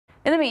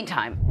In the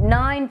meantime,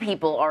 9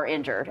 people are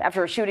injured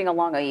after a shooting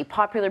along a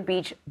popular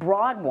beach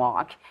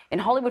broadwalk in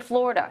Hollywood,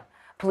 Florida.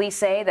 Police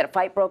say that a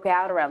fight broke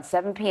out around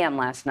 7 p.m.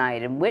 last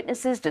night, and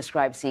witnesses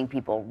describe seeing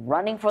people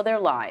running for their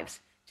lives.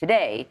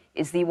 Today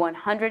is the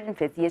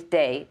 150th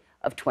day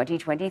of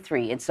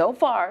 2023, and so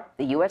far,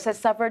 the U.S. has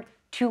suffered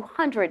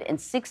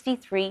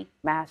 263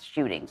 mass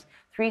shootings.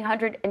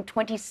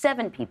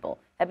 327 people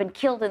have been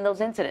killed in those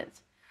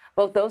incidents.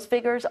 Both those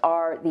figures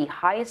are the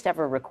highest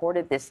ever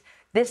recorded this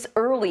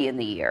early in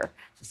the year.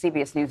 So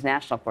CBS News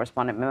national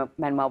correspondent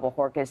Manuel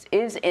Bojorquez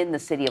is in the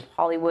city of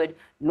Hollywood,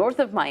 north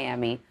of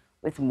Miami,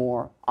 with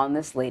more on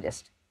this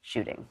latest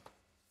shooting.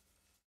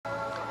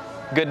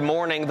 Good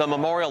morning. The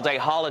Memorial Day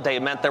holiday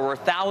meant there were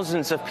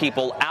thousands of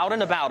people out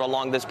and about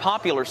along this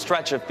popular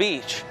stretch of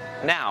beach.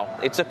 Now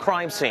it's a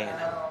crime scene.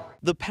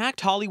 The packed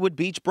Hollywood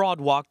Beach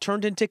Broadwalk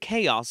turned into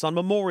chaos on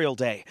Memorial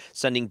Day,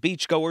 sending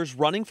beachgoers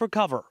running for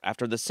cover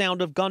after the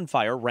sound of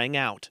gunfire rang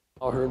out.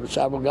 I heard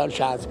several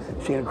gunshots,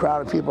 seen a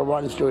crowd of people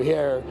running through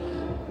here,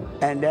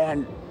 and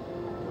then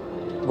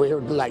we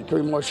heard like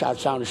 3 more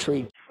shots down the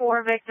street.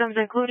 4 victims,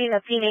 including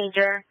a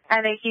teenager,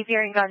 and they keep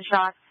hearing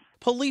gunshots.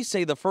 Police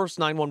say the first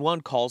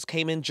 911 calls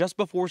came in just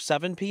before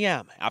 7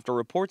 p.m. after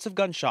reports of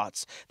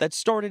gunshots that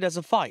started as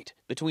a fight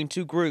between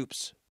 2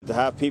 groups. To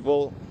have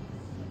people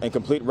in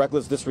complete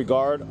reckless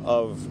disregard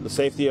of the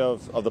safety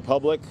of the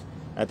public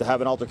and to have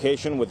an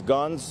altercation with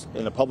guns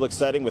in a public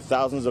setting with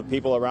thousands of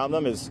people around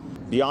them is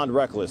beyond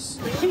reckless.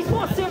 She's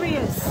more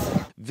serious.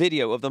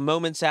 Video of the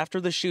moments after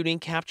the shooting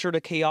captured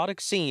a chaotic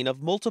scene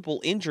of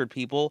multiple injured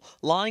people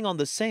lying on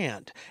the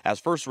sand as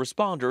first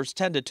responders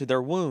tended to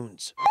their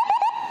wounds.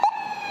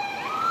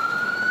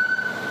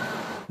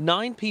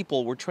 9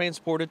 people were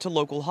transported to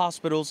local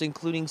hospitals,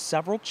 including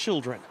several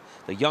children,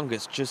 the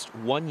youngest just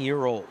 1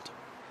 year old.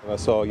 I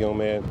saw a young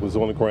man who was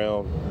on the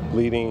ground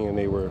bleeding, and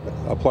they were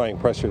applying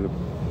pressure to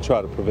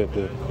try to prevent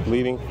the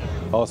bleeding.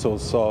 Also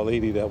saw a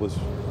lady that was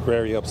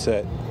very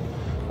upset.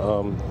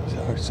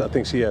 I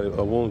think she had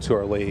a wound to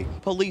her leg.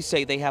 Police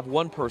say they have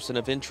 1 person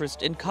of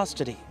interest in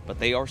custody, but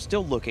they are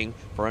still looking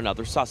for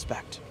another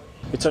suspect.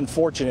 It's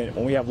unfortunate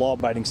when we have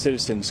law-abiding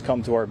citizens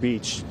come to our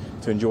beach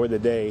to enjoy the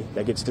day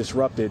that gets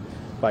disrupted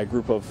by a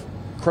group of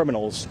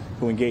criminals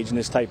who engage in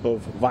this type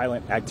of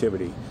violent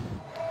activity.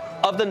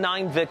 Of the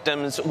 9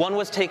 victims, 1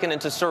 was taken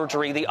into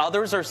surgery. The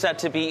others are said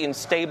to be in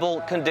stable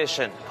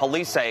condition.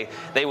 Police say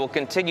they will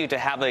continue to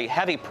have a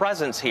heavy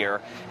presence here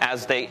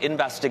as they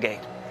investigate.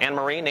 Anne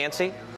Marie, Nancy?